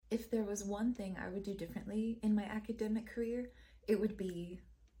If there was one thing I would do differently in my academic career, it would be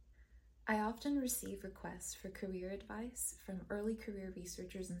I often receive requests for career advice from early career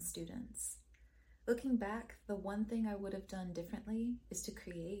researchers and students. Looking back, the one thing I would have done differently is to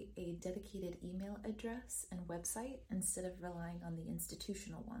create a dedicated email address and website instead of relying on the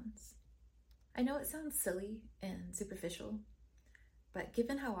institutional ones. I know it sounds silly and superficial, but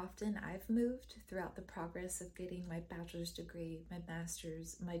given how often I've moved throughout the progress of getting my bachelor's degree, my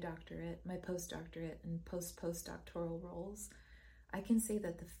master's, my doctorate, my postdoctorate, and post-postdoctoral roles, I can say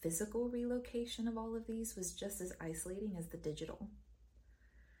that the physical relocation of all of these was just as isolating as the digital.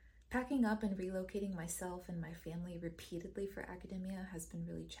 Packing up and relocating myself and my family repeatedly for academia has been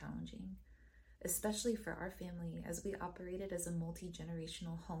really challenging, especially for our family as we operated as a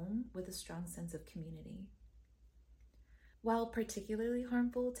multi-generational home with a strong sense of community. While particularly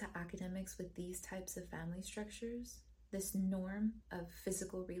harmful to academics with these types of family structures, this norm of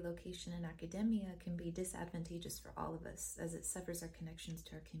physical relocation in academia can be disadvantageous for all of us as it severs our connections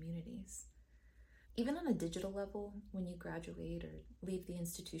to our communities. Even on a digital level, when you graduate or leave the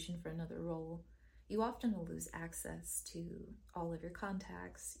institution for another role, you often will lose access to all of your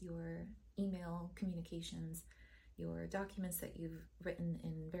contacts, your email communications, your documents that you've written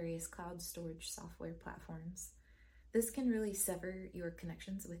in various cloud storage software platforms. This can really sever your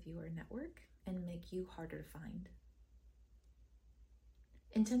connections with your network and make you harder to find.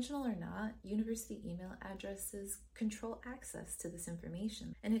 Intentional or not, university email addresses control access to this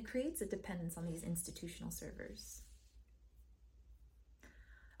information, and it creates a dependence on these institutional servers.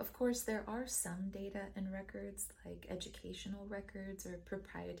 Of course, there are some data and records, like educational records or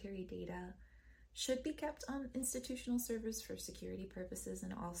proprietary data, should be kept on institutional servers for security purposes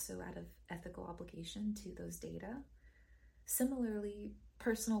and also out of ethical obligation to those data. Similarly,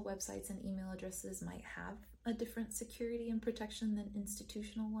 personal websites and email addresses might have a different security and protection than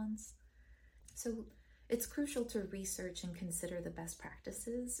institutional ones. So it's crucial to research and consider the best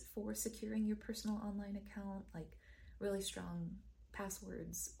practices for securing your personal online account, like really strong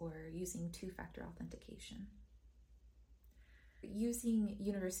passwords or using two-factor authentication. Using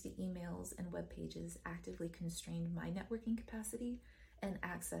university emails and web pages actively constrained my networking capacity and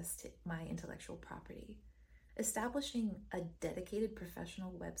access to my intellectual property. Establishing a dedicated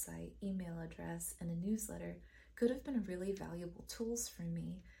professional website, email address, and a newsletter could have been really valuable tools for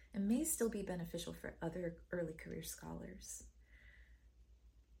me and may still be beneficial for other early career scholars.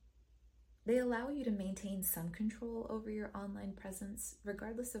 They allow you to maintain some control over your online presence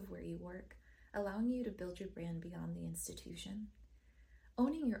regardless of where you work, allowing you to build your brand beyond the institution.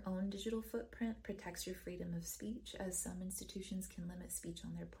 Owning your own digital footprint protects your freedom of speech, as some institutions can limit speech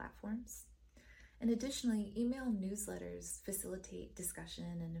on their platforms. And additionally, email newsletters facilitate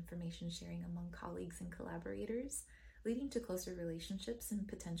discussion and information sharing among colleagues and collaborators, leading to closer relationships and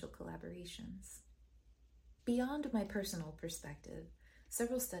potential collaborations. Beyond my personal perspective,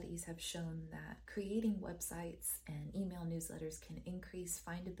 several studies have shown that creating websites and email newsletters can increase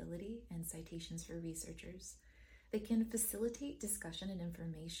findability and citations for researchers. They can facilitate discussion and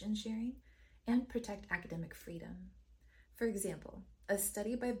information sharing and protect academic freedom. For example, a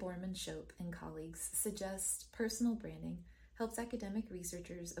study by Borman-Shope and colleagues suggests personal branding helps academic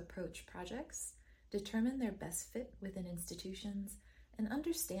researchers approach projects, determine their best fit within institutions, and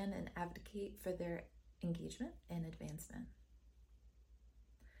understand and advocate for their engagement and advancement.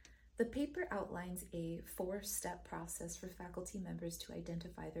 The paper outlines a 4-step process for faculty members to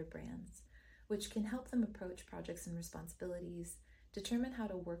identify their brands, which can help them approach projects and responsibilities, determine how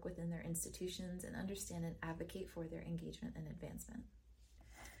to work within their institutions, and understand and advocate for their engagement and advancement.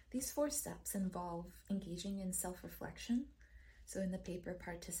 These 4 steps involve engaging in self-reflection. So in the paper,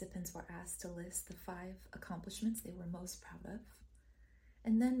 participants were asked to list the 5 accomplishments they were most proud of.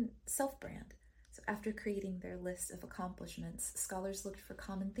 And then self-brand. So after creating their list of accomplishments, scholars looked for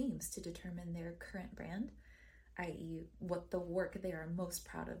common themes to determine their current brand, i.e. what the work they are most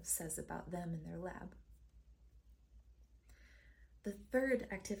proud of says about them and their lab. The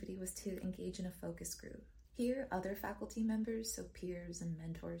 3rd activity was to engage in a focus group. Here, other faculty members, so peers and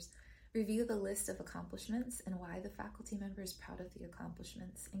mentors, review the list of accomplishments and why the faculty member is proud of the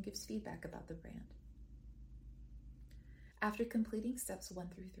accomplishments and gives feedback about the brand. After completing steps 1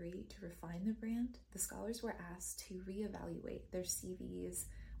 through 3 to refine the brand, the scholars were asked to reevaluate their CVs,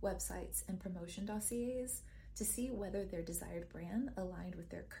 websites, and promotion dossiers to see whether their desired brand aligned with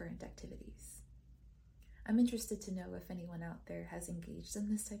their current activities. I'm interested to know if anyone out there has engaged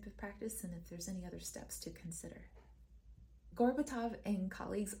in this type of practice and if there's any other steps to consider. Gorbatov and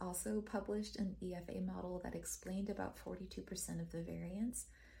colleagues also published an EFA model that explained about 42% of the variance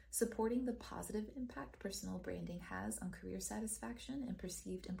supporting the positive impact personal branding has on career satisfaction and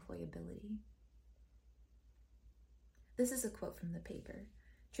perceived employability. This is a quote from the paper.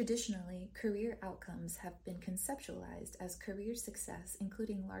 Traditionally, career outcomes have been conceptualized as career success,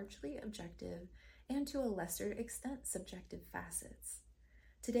 including largely objective and to a lesser extent subjective facets.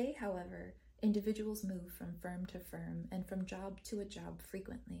 Today, however, individuals move from firm to firm and from job to a job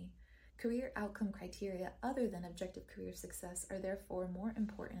frequently. Career outcome criteria other than objective career success are therefore more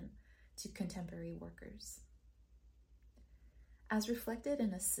important to contemporary workers. As reflected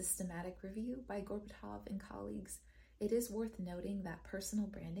in a systematic review by Gorbatov and colleagues, it is worth noting that personal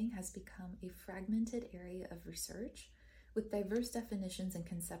branding has become a fragmented area of research with diverse definitions and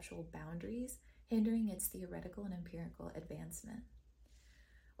conceptual boundaries, hindering its theoretical and empirical advancement.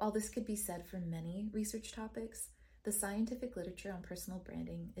 While this could be said for many research topics, the scientific literature on personal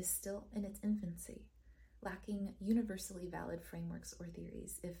branding is still in its infancy, lacking universally valid frameworks or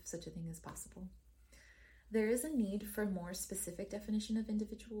theories, if such a thing is possible. There is a need for more specific definition of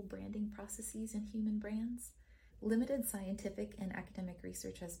individual branding processes in human brands. Limited scientific and academic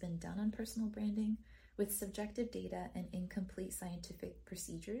research has been done on personal branding, with subjective data and incomplete scientific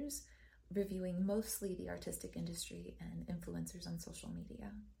procedures reviewing mostly the artistic industry and influencers on social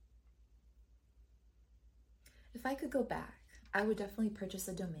media. If I could go back, I would definitely purchase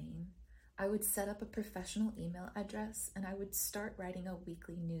a domain. I would set up a professional email address, and I would start writing a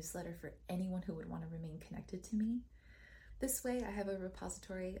weekly newsletter for anyone who would want to remain connected to me. This way, I have a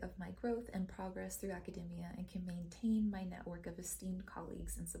repository of my growth and progress through academia and can maintain my network of esteemed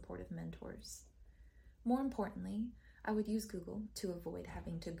colleagues and supportive mentors. More importantly, I would use Google to avoid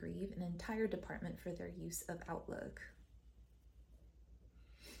having to grieve an entire department for their use of Outlook.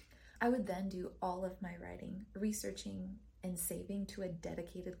 I would then do all of my writing, researching, and saving to a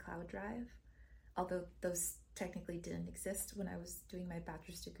dedicated cloud drive, although those technically didn't exist when I was doing my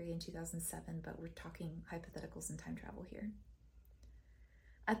bachelor's degree in 2007, but we're talking hypotheticals and time travel here.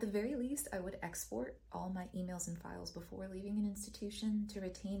 At the very least, I would export all my emails and files before leaving an institution to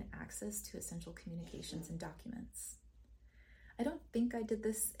retain access to essential communications and documents. I don't think I did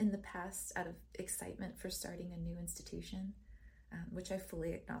this in the past out of excitement for starting a new institution, which I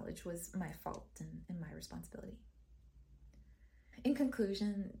fully acknowledge was my fault and my responsibility. In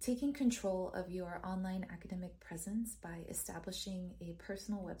conclusion, taking control of your online academic presence by establishing a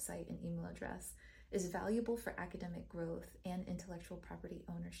personal website and email address is valuable for academic growth and intellectual property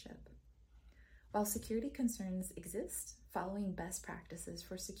ownership. While security concerns exist, following best practices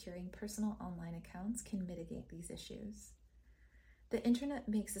for securing personal online accounts can mitigate these issues. The internet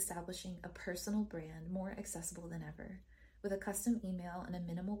makes establishing a personal brand more accessible than ever. With a custom email and a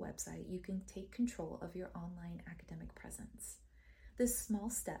minimal website, you can take control of your online academic presence. This small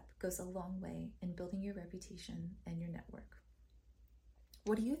step goes a long way in building your reputation and your network.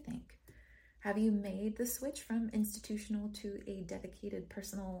 What do you think? Have you made the switch from institutional to a dedicated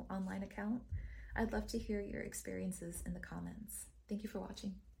personal online account? I'd love to hear your experiences in the comments. Thank you for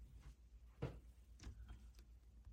watching.